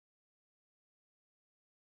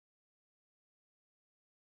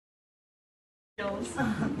seals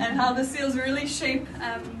and how the seals really shape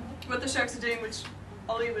what the sharks are doing, which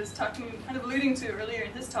Ollie was kind of alluding to earlier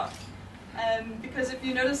in his talk. Because if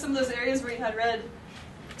you notice some of those areas where you had red,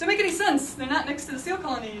 don't make any sense. They're not next to the seal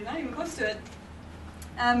colony, not even close to it.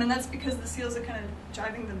 And that's because the seals are kind of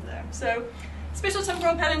driving them there. So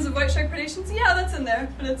spatiotemporal patterns of white shark predations, yeah, that's in there,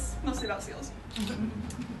 but it's mostly about seals.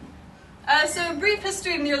 So brief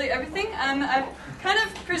history of nearly everything. I've kind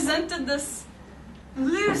of presented this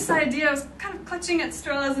loose idea. I was kind of clutching at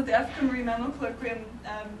straws at the African Marine Mammal Colloquium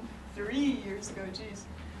 3 years ago, geez.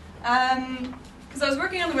 Because I was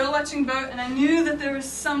working on the whale watching boat and I knew that there was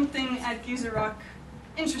something at Geyser Rock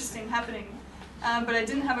interesting happening, but I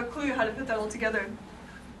didn't have a clue how to put that all together.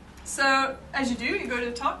 So, as you do, you go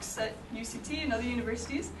to talks at UCT and other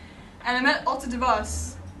universities, and I met Alta,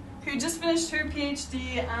 who just finished her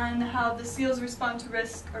PhD on how the seals respond to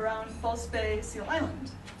risk around False Bay, Seal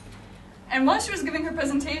Island. And while she was giving her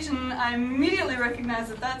presentation, I immediately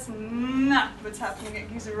recognized that that's not what's happening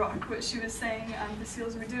at Geyser Rock, what she was saying the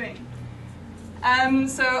seals were doing.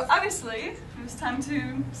 So obviously, it was time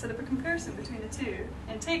to set up a comparison between the two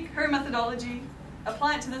and take her methodology,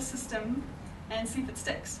 apply it to this system, and see if it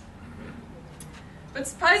sticks. But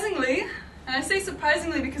surprisingly, and I say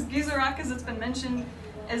surprisingly because Geyser Rock, as it's been mentioned,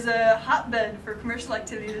 is a hotbed for commercial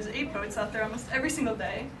activity. There's 8 boats out there almost every single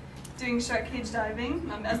day doing shark cage diving.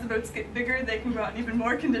 As the boats get bigger, they can go out in even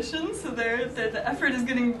more conditions, so the effort is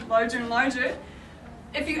getting larger and larger.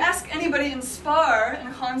 If you ask anybody in Spar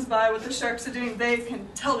and Gansbaai what the sharks are doing, they can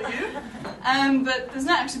tell you, but there's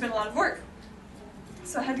not actually been a lot of work.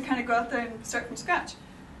 So I had to kind of go out there and start from scratch.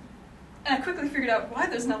 And I quickly figured out why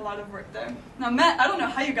there's not a lot of work there. Now, Matt, I don't know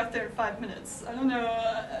how you got there in 5 minutes. I don't know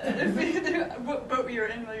what boat you were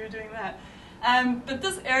in while you were doing that. But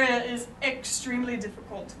this area is extremely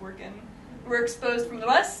difficult to work in. We're exposed from the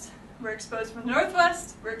west, we're exposed from the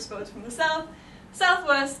northwest, we're exposed from the south,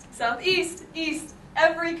 southwest, southeast, east,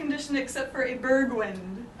 every condition except for a berg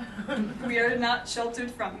wind we are not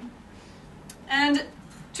sheltered from. And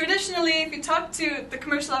traditionally, if you talk to the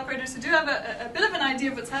commercial operators who do have a bit of an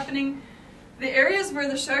idea of what's happening, the areas where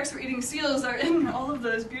the sharks were eating seals are in all of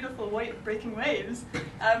those beautiful white breaking waves,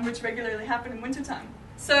 which regularly happen in wintertime.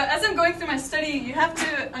 So as I'm going through my study, you have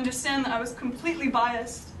to understand that I was completely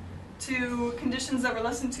biased to conditions that were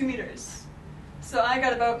less than 2 meters. So I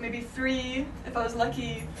got about maybe 3, if I was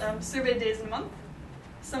lucky, survey days in a month.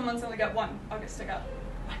 Some months I only got 1. August I got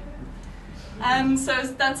 1. So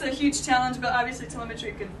that's a huge challenge, but obviously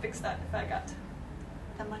telemetry could fix that if I got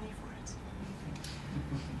the money for it.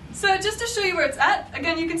 So just to show you where it's at,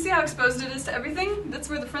 again, you can see how exposed it is to everything. That's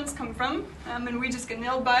where the fronts come from, and we just get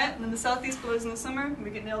nailed by it. And then the southeast blows in the summer, and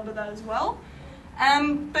we get nailed by that as well.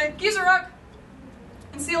 But Geyser Rock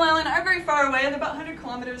and Seal Island are very far away. They're about 100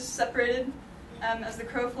 kilometers separated as the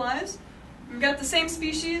crow flies. We've got the same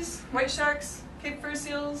species, white sharks, Cape fur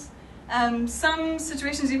seals. Some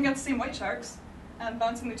situations you even got the same white sharks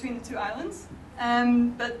bouncing between the 2 islands.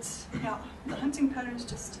 But yeah, the hunting pattern is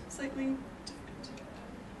just slightly different.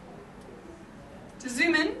 To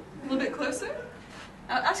zoom in a little bit closer,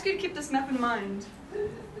 I'll ask you to keep this map in mind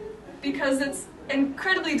because it's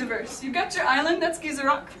incredibly diverse. You've got your island, that's Geyser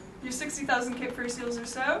Rock, your 60,000 Cape fur seals or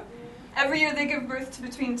so. Every year they give birth to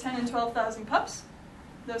between 10 and 12,000 pups.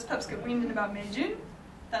 Those pups get weaned in about May, June.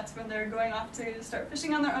 That's when they're going off to start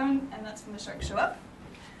fishing on their own, and that's when the sharks show up.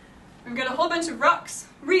 We've got a whole bunch of rocks,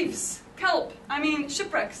 reefs, kelp,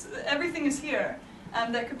 shipwrecks. Everything is here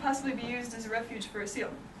that could possibly be used as a refuge for a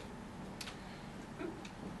seal.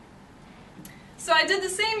 So I did the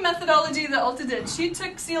same methodology that Alta did. She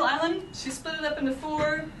took Seal Island, she split it up into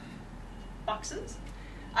 4 boxes.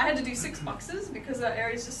 I had to do 6 boxes because that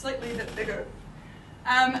area is just slightly a bit bigger.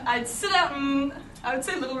 I'd sit out in, I would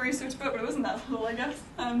say little research boat, but it wasn't that little, I guess,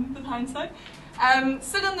 with hindsight.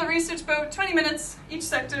 Sit on the research boat, 20 minutes, each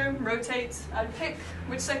sector, rotate. I'd pick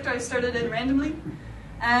which sector I started in randomly,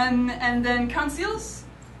 and then count seals,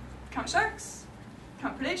 count sharks,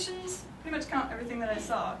 count predations, pretty much count everything that I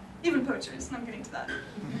saw, even poachers, and I'm getting to that.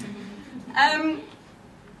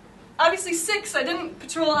 Obviously 6, I didn't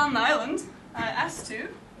patrol on the island. I asked to,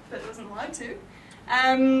 but wasn't allowed to.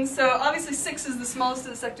 So obviously 6 is the smallest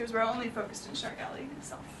of the sectors. We're only focused in Shark Alley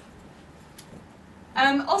itself.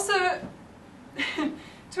 Also,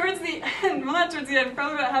 towards the end, well not towards the end,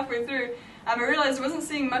 probably about halfway through, I realized I wasn't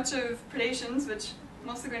seeing much of predations, which I'm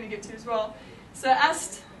also going to get to as well. So I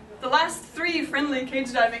asked the last 3 friendly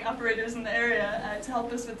cage diving operators in the area to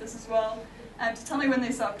help us with this as well, to tell me when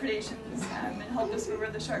they saw predations and help us with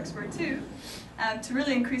where the sharks were too, to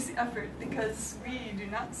really increase the effort because we do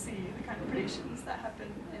not see the kind of predations that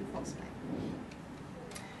happen in False Bay.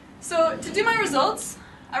 So to do my results,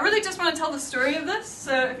 I really just want to tell the story of this,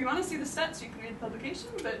 so if you want to see the stats, you can read the publication,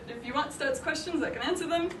 but if you want stats questions, I can answer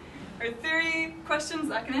them, or theory questions,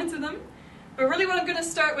 I can answer them. But really what I'm going to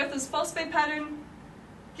start with is false-fade pattern,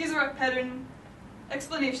 Geyser Rock pattern,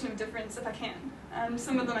 explanation of difference if I can.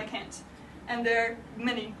 Some of them I can't. And there are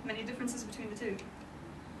many, many differences between the two.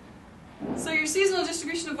 So your seasonal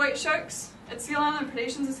distribution of white sharks at Seal Island,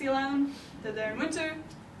 predations at Seal Island, they're there in winter,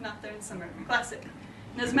 not there in summer. Classic.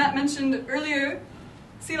 And as Matt mentioned earlier,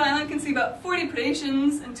 Seal Island can see about 40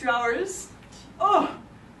 predations in 2 hours. Oh,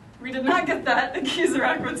 we did not get that at Geyser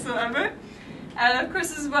Rock whatsoever. And of course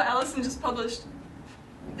this is what Allison just published.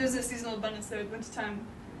 There's a seasonal abundance there at wintertime,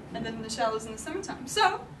 and then in the shallows in the summertime.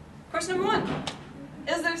 So, question number 1.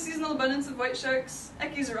 Is there seasonal abundance of white sharks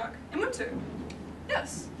at Geyser Rock in winter?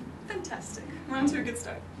 Yes. Fantastic. We're on to a good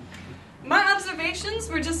start. My observations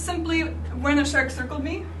were just simply when a shark circled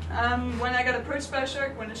me, when I got approached by a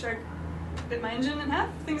shark, when a shark bit my engine in half,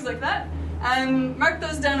 things like that. Marked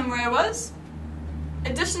those down on where I was.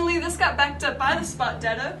 Additionally, this got backed up by the spot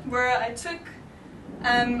data, where I took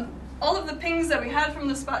all of the pings that we had from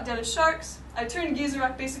the spot data sharks. I turned Geyser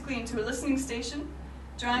Rock basically into a listening station,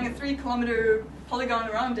 drawing a 3-kilometer polygon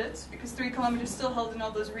around it, because 3 kilometers still held in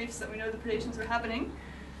all those reefs that we know the predations were happening.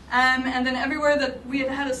 And then everywhere that we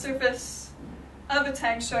had a surface of a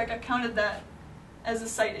tagged shark, I counted that as a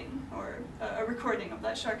sighting, or a recording of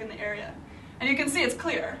that shark in the area. And you can see it's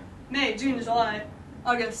clear. May, June, July,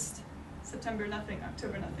 August, September, nothing,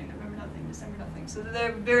 October, nothing, November, nothing, December, nothing. So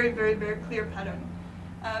they're a very, very, very clear pattern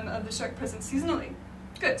of the shark presence seasonally.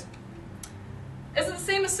 Good. Is it the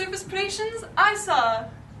same as surface predations? I saw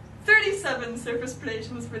 37 surface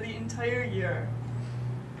predations for the entire year.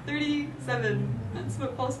 37. That's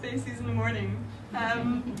what Paul Space sees in the morning.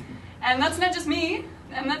 And that's not just me,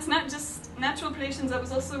 and that's not just natural predations, that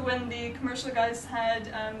was also when the commercial guys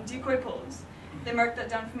had decoy poles. They marked that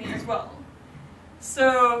down for me as well.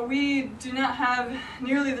 So we do not have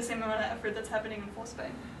nearly the same amount of effort that's happening in False Bay.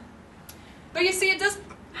 But you see, it does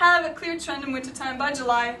have a clear trend in wintertime. By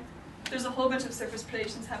July, there's a whole bunch of surface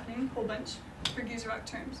predations happening, whole bunch, for Geyser Rock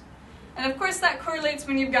terms. And of course that correlates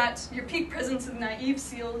when you've got your peak presence of naive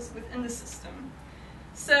seals within the system.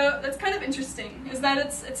 So that's kind of interesting, is that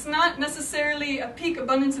it's not necessarily a peak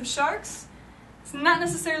abundance of sharks, it's not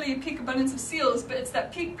necessarily a peak abundance of seals, but it's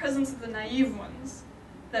that peak presence of the naive ones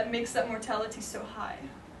that makes that mortality so high,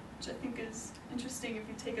 which I think is interesting if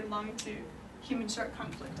you take it along to human-shark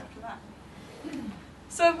conflict after that.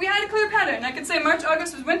 So we had a clear pattern. I could say March,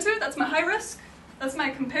 August was winter, that's my high risk. That's my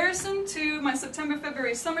comparison to my September,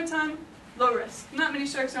 February, summertime, low risk. Not many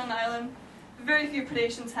sharks are on the island, very few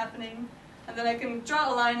predations happening, and then I can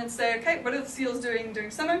draw a line and say, okay, what are the seals doing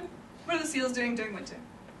during summer? What are the seals doing during winter?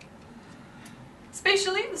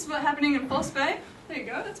 Spatially, this is what's happening in False Bay. There you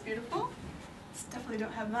go, that's beautiful. Definitely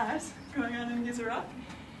don't have that going on in Geyser Rock.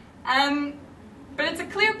 But it's a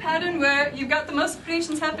clear pattern where you've got the most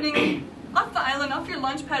predations happening off the island, off your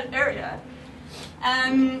launch pad area,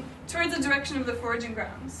 towards the direction of the foraging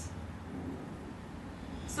grounds.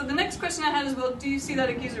 So the next question I had is, well, do you see that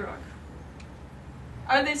at Geyser Rock?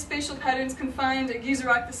 Are these spatial patterns confined at Geyser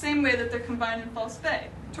Rock the same way that they're confined in False Bay,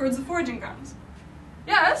 towards the foraging grounds?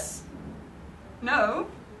 Yes. No.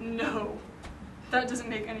 No. That doesn't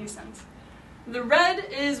make any sense. The red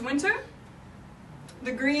is winter,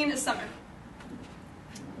 the green is summer.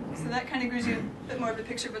 So that kind of gives you a bit more of a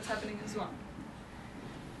picture of what's happening as well.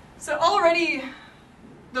 So already,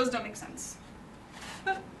 those don't make sense.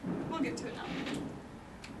 But we'll get to it now.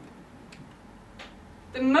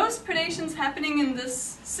 The most predations happening in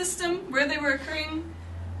this system, where they were occurring,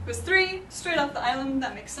 was 3, straight off the island.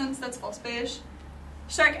 That makes sense, that's False Bayish.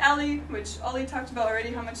 Shark Alley, which Ollie talked about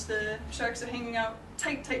already, how much the sharks are hanging out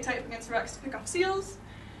tight, tight, tight against the rocks to pick off seals.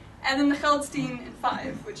 And then the Geldstein in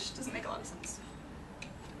 5, which doesn't make a lot of sense.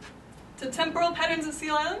 To temporal patterns at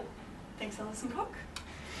Seal Island, thanks Alison Cook.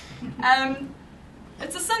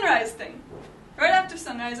 It's a sunrise thing. Right after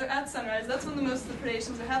sunrise or at sunrise, that's when the most of the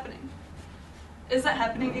predations are happening. Is that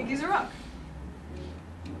happening at Geyser Rock?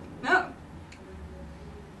 No.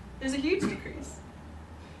 There's a huge decrease.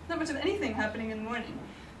 Not much of anything happening in the morning.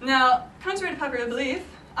 Now, contrary to popular belief,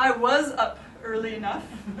 I was up early enough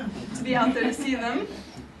to be out there to see them.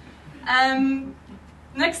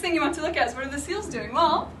 Next thing you want to look at is, what are the seals doing?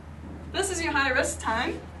 Well, this is your high risk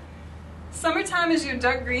time. Summertime is your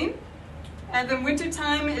dark green, and then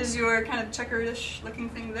wintertime is your kind of checkerish looking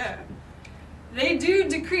thing there. They do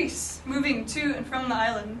decrease moving to and from the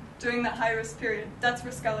island during that high risk period. That's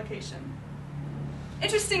risk allocation.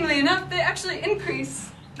 Interestingly enough, they actually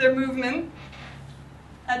increase their movement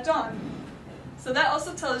at dawn. So that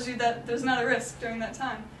also tells you that there's not a risk during that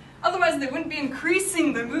time. Otherwise, they wouldn't be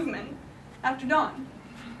increasing their movement after dawn.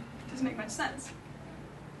 Doesn't make much sense.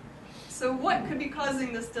 So what could be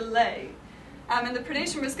causing this delay in the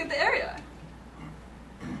predation risk of the area?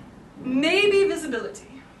 Maybe visibility.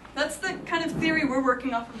 That's the kind of theory we're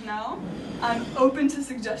working off of now. I'm open to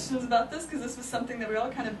suggestions about this because this was something that we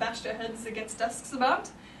all kind of bashed our heads against desks about.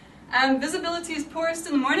 Visibility is poorest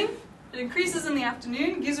in the morning. It increases in the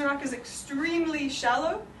afternoon. Geyser Rock is extremely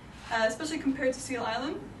shallow, especially compared to Seal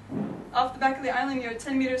Island. Off the back of the island, you're at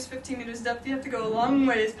 10 meters, 15 meters depth. You have to go a long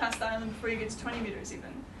ways past the island before you get to 20 meters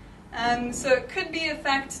even. So it could be a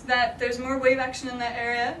fact that there's more wave action in that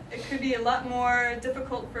area. It could be a lot more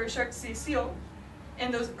difficult for a shark to see a seal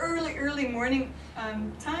in those early morning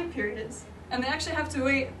time periods. And they actually have to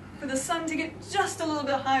wait for the sun to get just a little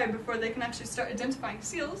bit higher before they can actually start identifying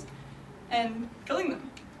seals and killing them.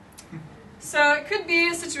 So it could be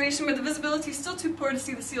a situation where the visibility is still too poor to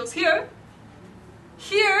see the seals here.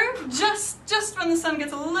 Here, just when the sun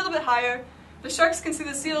gets a little bit higher, the sharks can see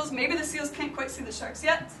the seals. Maybe the seals can't quite see the sharks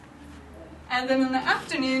yet. And then in the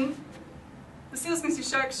afternoon, the seals can see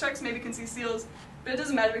sharks, sharks maybe can see seals, but it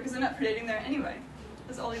doesn't matter because they're not predating there anyway,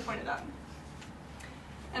 as Ollie pointed out.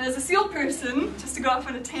 And as a seal person, just to go off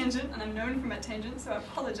on a tangent, and I'm known for my tangent, so I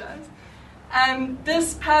apologize,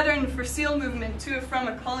 this pattern for seal movement to and from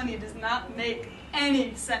a colony does not make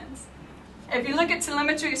any sense. If you look at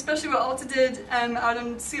telemetry, especially what Alta did out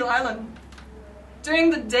on Seal Island, during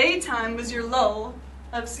the daytime was your lull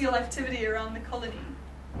of seal activity around the colony.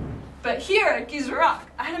 But here at Geyser Rock,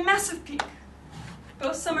 I had a massive peak,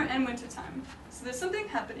 both summer and winter time. So there's something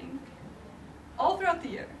happening all throughout the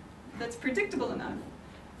year that's predictable enough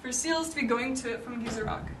for seals to be going to it from Geyser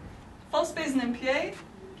Rock. False Bay is an MPA,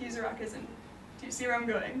 Geyser Rock isn't. Do you see where I'm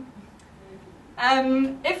going?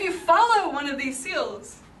 If you follow one of these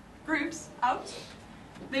seals groups out,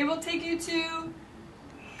 they will take you to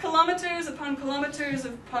kilometers upon kilometers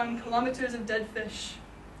upon kilometers of dead fish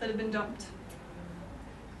that have been dumped.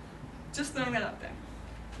 Just throwing that out there.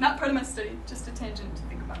 Not part of my study, just a tangent to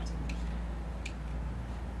think about.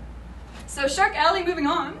 So Shark Alley, moving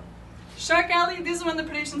on. Shark Alley, these are when the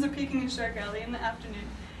predations are peaking in Shark Alley in the afternoon.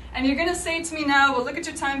 And you're going to say to me now, well, look at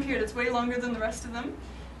your time period, it's way longer than the rest of them.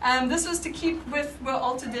 This was to keep with what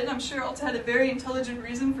Alta did. I'm sure Alta had a very intelligent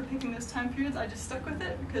reason for picking those time periods. I just stuck with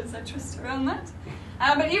it because I trust her on that.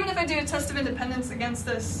 But even if I do a test of independence against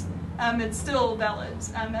this, it's still valid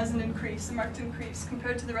as an increase, a marked increase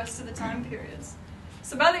compared to the rest of the time periods.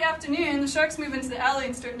 So by the afternoon, the sharks move into the alley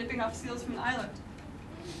and start nipping off seals from the island.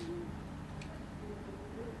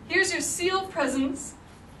 Here's your seal presence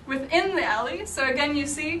within the alley. So again, you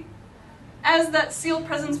see, as that seal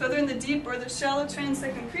presence, whether in the deep or the shallow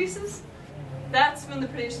transect increases, that's when the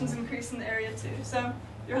predations increase in the area too. So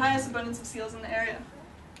your highest abundance of seals in the area.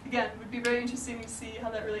 Again, it would be very interesting to see how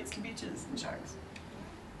that relates to beaches and sharks.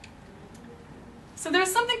 So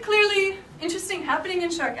there's something clearly interesting happening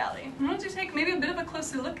in Shark Alley. I wanted to take maybe a bit of a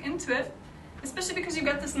closer look into it, especially because you've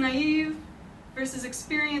got this naive versus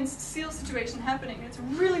experienced seal situation happening. It's a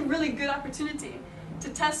really, really good opportunity to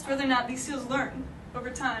test whether or not these seals learn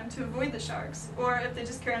over time to avoid the sharks, or if they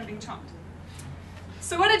just carry on being chomped.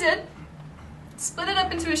 So what I did, split it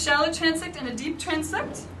up into a shallow transect and a deep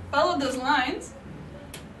transect, followed those lines.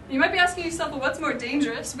 You might be asking yourself, well, what's more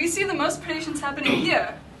dangerous? We see the most predations happening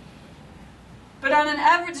here. But on an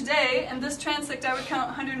average day, in this transect, I would count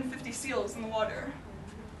 150 seals in the water.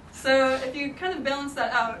 So if you kind of balance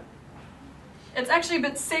that out, it's actually a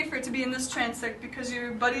bit safer to be in this transect because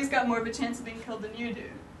your buddy's got more of a chance of being killed than you do.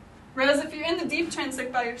 Whereas if you're in the deep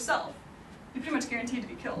transect by yourself, you're pretty much guaranteed to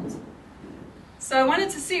be killed. So I wanted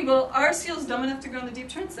to see, well, are seals dumb enough to go in the deep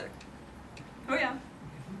transect? Oh yeah.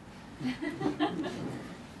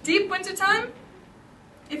 Deep wintertime?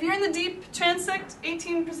 If you're in the deep transect,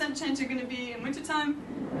 18% chance you're going to be in wintertime,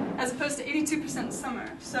 as opposed to 82% in summer.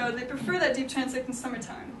 So they prefer that deep transect in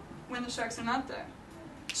summertime, when the sharks are not there.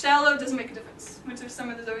 Shallow doesn't make a difference. Winter,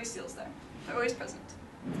 summer, there's always seals there. They're always present.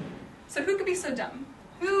 So who could be so dumb?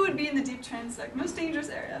 Who would be in the deep transect, most dangerous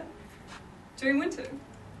area, during winter?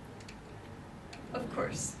 Of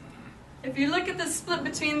course. If you look at the split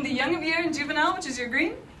between the young of year and juvenile, which is your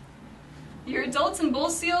green, your adults and bull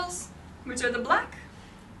seals, which are the black,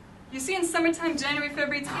 you see in summertime, January,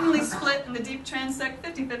 February, it's evenly split in the deep transect,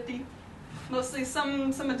 50-50. Mostly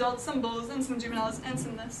some adults, some bulls, and some juveniles, and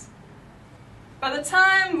some this. By the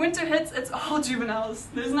time winter hits, it's all juveniles.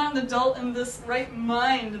 There's not an adult in this right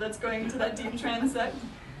mind that's going to that deep transect.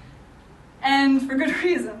 And for good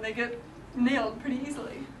reason, they get nailed pretty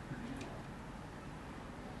easily.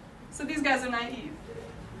 So these guys are naive.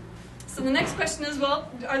 So the next question is, well,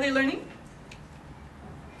 are they learning?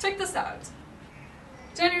 Check this out.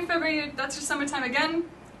 January, February, that's your summertime again,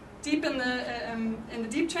 deep in the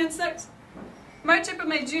deep transect. March, April,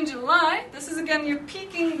 May, June, July, this is again, you're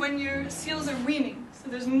peaking when your seals are weaning. So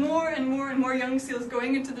there's more and more and more young seals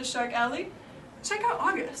going into the shark alley. Check out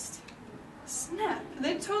August. Snap,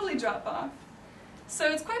 they totally drop off.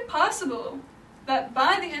 So it's quite possible that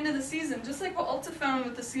by the end of the season, just like what Alta found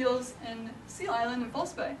with the seals in Seal Island and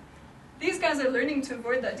False Bay, these guys are learning to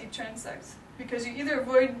avoid that deep transect because you either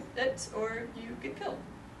avoid it or you get killed.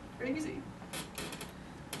 Very easy.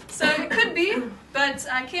 So it could be, but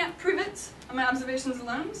I can't prove it on my observations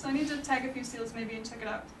alone, so I need to tag a few seals maybe and check it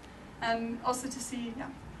out. Also to see, yeah,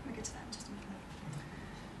 we'll get to that in just a minute.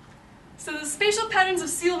 So the spatial patterns of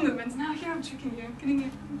seal movements. Now here I'm tricking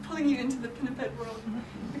you, pulling you into the pinniped world,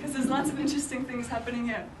 because there's lots of interesting things happening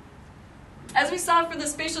here. As we saw for the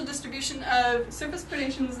spatial distribution of surface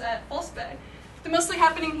predations at False Bay, they're mostly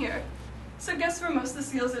happening here. So guess where most of the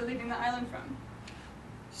seals are leaving the island from?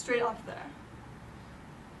 Straight off there.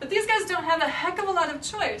 But these guys don't have a heck of a lot of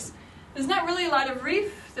choice. There's not really a lot of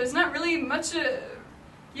reef. There's not really much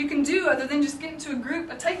you can do other than just get into a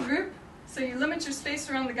group, a tight group. So you limit your space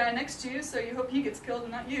around the guy next to you, so you hope he gets killed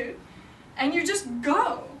and not you. And you just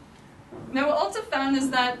go. Now what Alta found is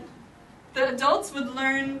that the adults would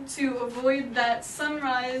learn to avoid that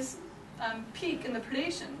sunrise peak in the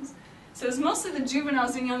predations. So it's mostly the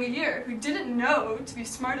juveniles in younger year who didn't know to be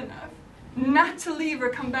smart enough not to leave or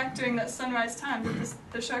come back during that sunrise time that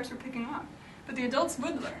the sharks were picking off. But the adults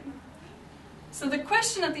would learn. So the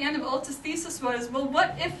question at the end of Alta's thesis was, well,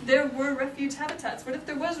 what if there were refuge habitats? What if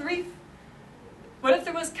there was reef? What if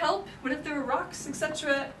there was kelp? What if there were rocks,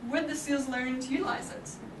 etc.? Would the seals learn to utilize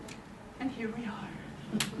it? And here we are.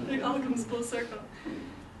 It all comes full circle.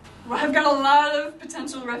 Well, I've got a lot of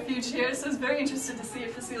potential refuge here, so I was very interested to see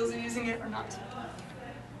if the seals are using it or not.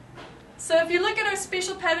 So if you look at our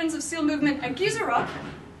spatial patterns of seal movement at Geyser Rock,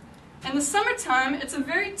 in the summertime, it's a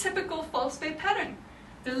very typical False Bay pattern.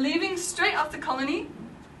 They're leaving straight off the colony,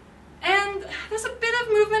 and there's a bit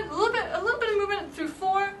of movement, a little bit of movement through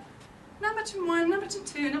 4, not much in 1, not much in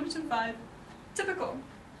 2, not much in 5. Typical.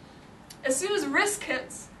 As soon as risk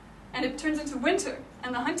hits, and it turns into winter,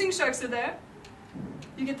 and the hunting sharks are there,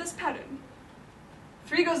 you get this pattern.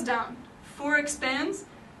 3 goes down, 4 expands,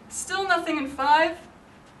 still nothing in 5,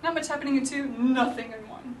 not much happening in 2, nothing in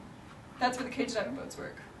 1. That's where the cage diving boats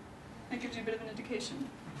work. That gives you a bit of an indication.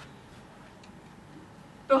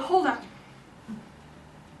 But hold on.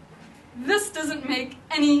 This doesn't make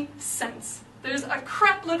any sense. There's a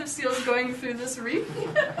crap load of seals going through this reef.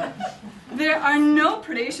 There are no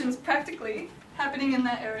predations practically happening in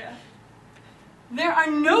that area. There are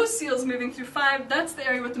no seals moving through 5. That's the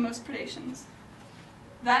area with the most predations.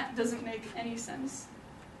 That doesn't make any sense.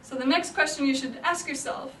 So the next question you should ask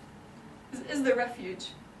yourself is there refuge?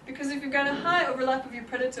 Because if you've got a high overlap of your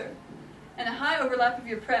predator and a high overlap of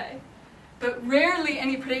your prey, but rarely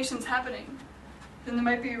any predations happening, then there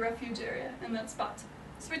might be a refuge area in that spot.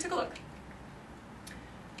 So we took a look.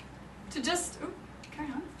 To just, carry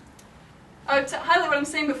on. To highlight what I'm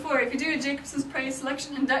saying before, if you do a Jacobson's Prey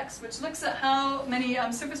Selection Index, which looks at how many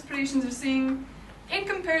surface predations you're seeing in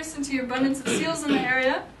comparison to your abundance of seals in the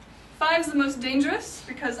area, 5 is the most dangerous,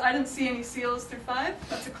 because I didn't see any seals through 5.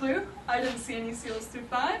 That's a clue. I didn't see any seals through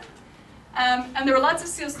 5. And there were lots of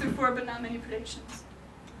seals through 4, but not many predations.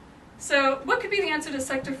 So what could be the answer to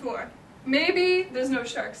Sector 4? Maybe there's no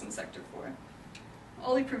sharks in Sector 4.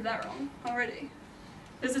 Ollie proved that wrong already.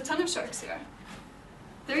 There's a ton of sharks here.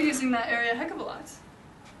 They're using that area a heck of a lot.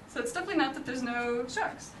 So it's definitely not that there's no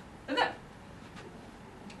sharks. They're there.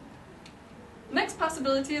 Next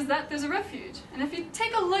possibility is that there's a refuge. And if you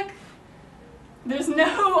take a look, there's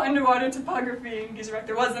no underwater topography in Geyser Rock.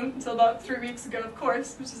 There wasn't until about 3 weeks ago, of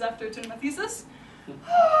course, which is after I turned my thesis.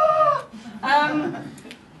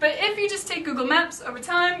 But if you just take Google Maps over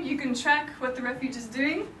time, you can track what the refuge is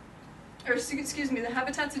doing, or excuse me, the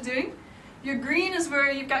habitats are doing. Your green is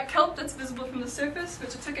where you've got kelp that's visible from the surface,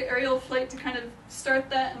 which I took an aerial flight to kind of start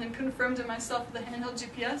that and then confirmed it myself with a handheld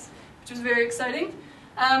GPS, which was very exciting.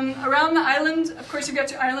 Around the island, of course, you've got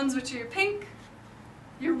your islands, which are your pink.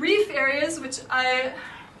 Your reef areas, which I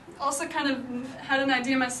also kind of had an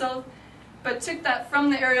idea myself, but took that from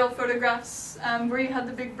the aerial photographs where you had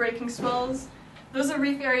the big breaking swells. Those are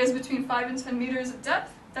reef areas between 5 and 10 meters of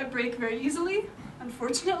depth that break very easily,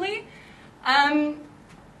 unfortunately. And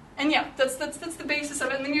yeah, that's the basis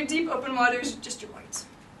of it. And then your deep open waters, just your whites.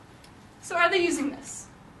 So are they using this?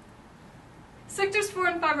 Sectors 4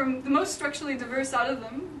 and 5 are the most structurally diverse out of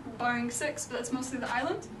them, barring 6, but that's mostly the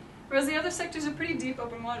island. Whereas the other sectors are pretty deep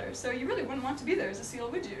open water, so you really wouldn't want to be there as a seal,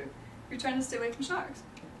 would you? You're trying to stay away from sharks.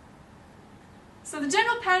 So the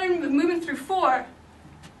general pattern of movement through 4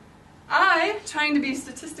 I, trying to be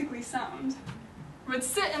statistically sound, would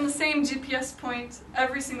sit in the same GPS point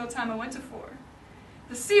every single time I went to 4.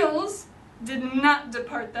 The seals did not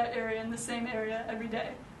depart that area in the same area every day.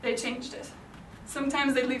 They changed it.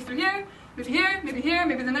 Sometimes they'd leave through here, maybe here,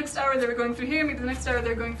 maybe the next hour they were going through here, maybe the next hour they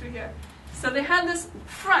were going through here. So they had this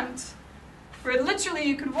front where literally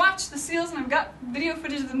you could watch the seals, and I've got video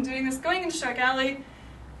footage of them doing this, going into Shark Alley,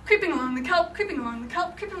 creeping along the kelp, creeping along the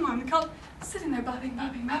kelp, creeping along the kelp, sitting there bobbing,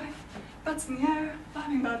 bobbing, bobbing, butts in the air,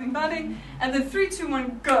 bobbing, bobbing, bobbing, and then 3, 2,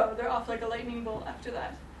 1, go. They're off like a lightning bolt after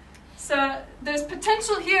that. So there's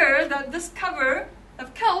potential here that this cover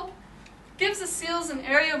of kelp gives the seals an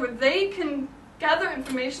area where they can gather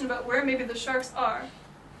information about where maybe the sharks are,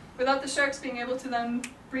 without the sharks being able to then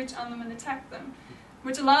breach on them and attack them,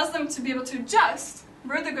 which allows them to be able to adjust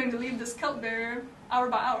where they're going to leave this kelp barrier hour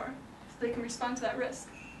by hour, so they can respond to that risk.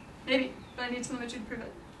 Maybe, but I need telemetry to prove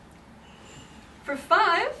it. For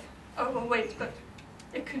 5, oh wait, but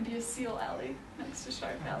it could be a seal alley next to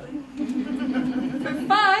Shark Alley. For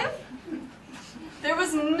 5, there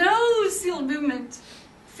was no seal movement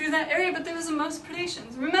through that area, but there was the most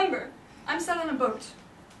predations. Remember, I'm sat on a boat.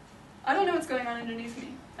 I don't know what's going on underneath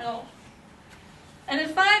me at all. And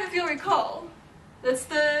at 5, if you'll recall, that's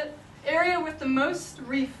the area with the most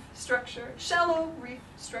reef structure, shallow reef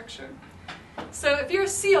structure. So if you're a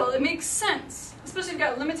seal, it makes sense, especially if you've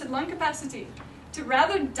got limited lung capacity, to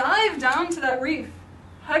rather dive down to that reef,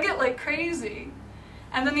 hug it like crazy,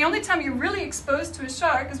 and then the only time you're really exposed to a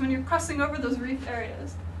shark is when you're crossing over those reef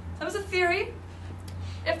areas. That was a theory.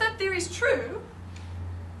 If that theory is true,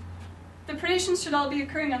 the predations should all be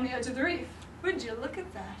occurring on the edge of the reef. Would you look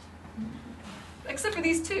at that? Except for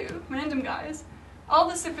these 2 random guys, all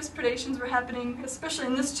the surface predations were happening, especially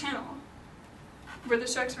in this channel, where the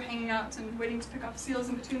sharks were hanging out and waiting to pick off seals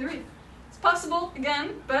in between the reef. It's possible,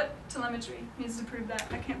 again, but telemetry needs to prove that.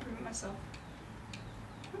 I can't prove it myself.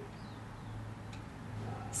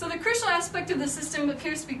 So the crucial aspect of the system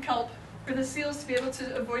appears to be kelp, for the seals to be able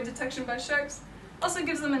to avoid detection by sharks. Also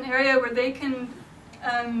gives them an area where they can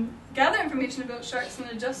gather information about sharks and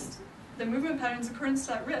adjust their movement patterns according to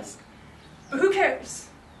that risk. But who cares?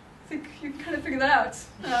 I think you can kind of figure that out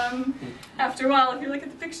after a while if you look at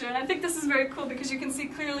the picture. And I think this is very cool because you can see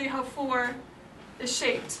clearly how 4 is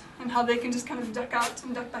shaped and how they can just kind of duck out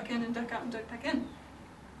and duck back in and duck out and duck back in.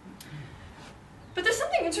 But there's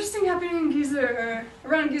something interesting happening in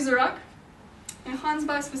around Geyser Rock, in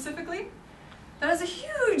Gansbaai specifically, that has a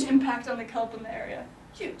huge impact on the kelp in the area.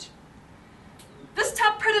 Huge. This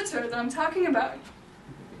top predator that I'm talking about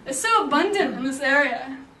is so abundant in this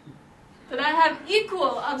area that I have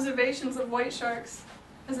equal observations of white sharks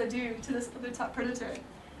as I do to this other top predator.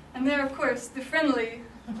 And they're, of course, the friendly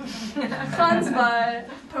Gansbaai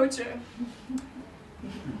poacher.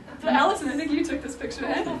 Allison, I think you took this picture,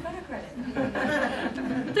 right?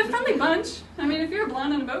 They're a friendly bunch. I mean, if you're a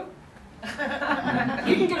blonde on a boat,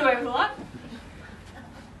 you can get away with a lot.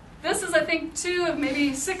 This is, I think, 2 of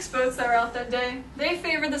maybe 6 boats that were out that day. They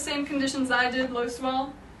favored the same conditions I did, low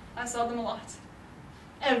swell. I saw them a lot.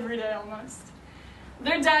 Every day, almost.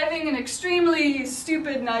 They're diving in extremely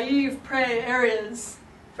stupid, naive prey areas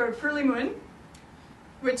for pearly moon,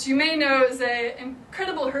 which you may know is an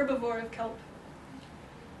incredible herbivore of kelp.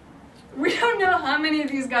 We don't know how many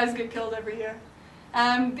of these guys get killed every year,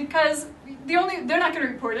 because they're not going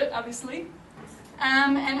to report it, obviously.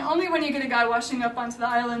 And only when you get a guy washing up onto the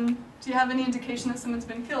island do you have any indication that someone's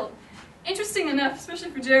been killed. Interesting enough,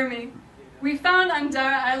 especially for Jeremy, we found on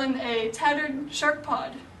Dara Island a tattered shark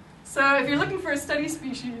pod. So if you're looking for a study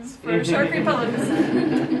species for shark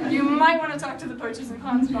repellents, you might want to talk to the poachers in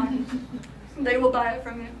Gansbaai. They will buy it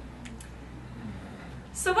from you.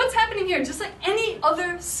 So what's happening here? Just like any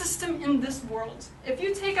other system in this world, if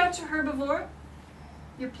you take out your herbivore,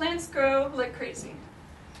 your plants grow like crazy.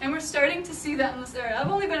 And we're starting to see that in this area. I've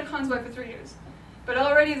only been at Gansbaai for 3 years, but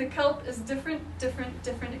already the kelp is different,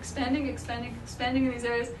 expanding in these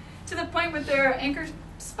areas, to the point where there are anchor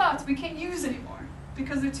spots we can't use anymore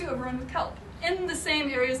because they're too overrun with kelp in the same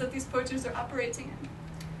areas that these poachers are operating in.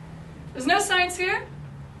 There's no science here,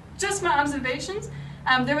 just my observations.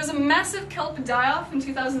 There was a massive kelp die-off in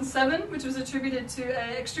 2007, which was attributed to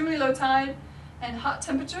an extremely low tide and hot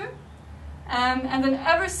temperature. And then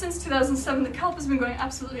ever since 2007, the kelp has been going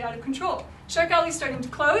absolutely out of control. Shark Alley is starting to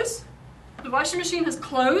close. The washing machine has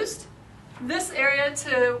closed. This area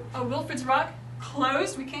to Wilfred's Rock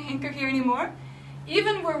closed. We can't anchor here anymore.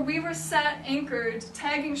 Even where we were sat anchored,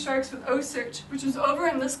 tagging sharks with O-Search, which was over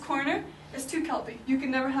in this corner, is too kelpy. You can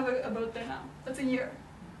never have a boat there now. That's a year.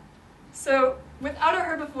 So without a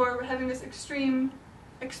herbivore, we're having this extreme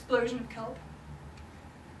explosion of kelp.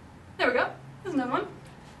 There we go. There's another one.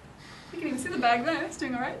 bag there, it's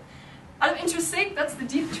doing all right. Out of interest's sake, that's the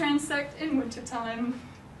deep transect in wintertime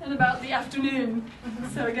and about the afternoon.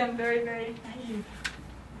 So again, very, very naive.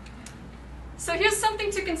 So here's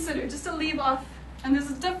something to consider, just to leave off, and there's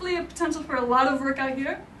definitely a potential for a lot of work out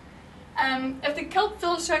here. If the kelp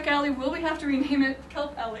fills Shark Alley, will we have to rename it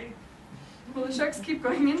Kelp Alley? Will the sharks keep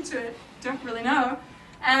going into it? Don't really know.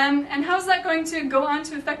 And how's that going to go on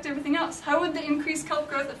to affect everything else? How would the increased kelp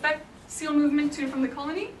growth affect seal movement to and from the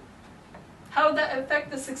colony? How would that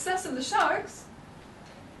affect the success of the sharks?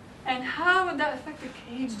 And how would that affect the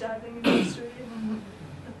cage diving industry?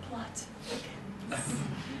 The plot thickens.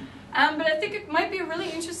 But I think it might be really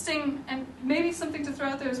interesting, and maybe something to throw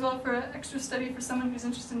out there as well for an extra study for someone who's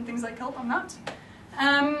interested in things like kelp. I'm not.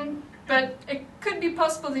 But it could be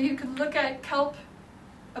possible that you could look at kelp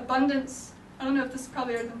abundance. I don't know if this has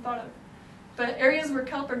probably already been thought of, but areas where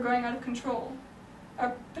kelp are growing out of control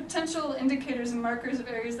are potential indicators and markers of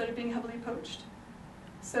areas that are being heavily poached.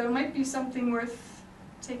 So it might be something worth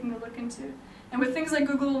taking a look into. And with things like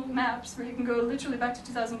Google Maps, where you can go literally back to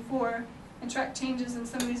 2004 and track changes in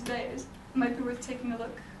some of these bays, it might be worth taking a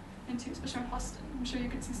look into, especially in Austin. I'm sure you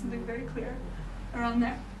could see something very clear around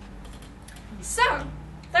there. So,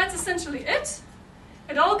 that's essentially it.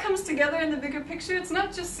 It all comes together in the bigger picture. It's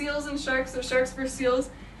not just seals and sharks or sharks versus seals.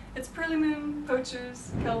 It's pearly moon,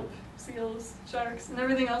 poachers, kelp, seals, sharks, and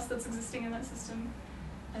everything else that's existing in that system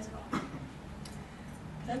as well.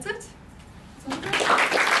 That's it. That's all.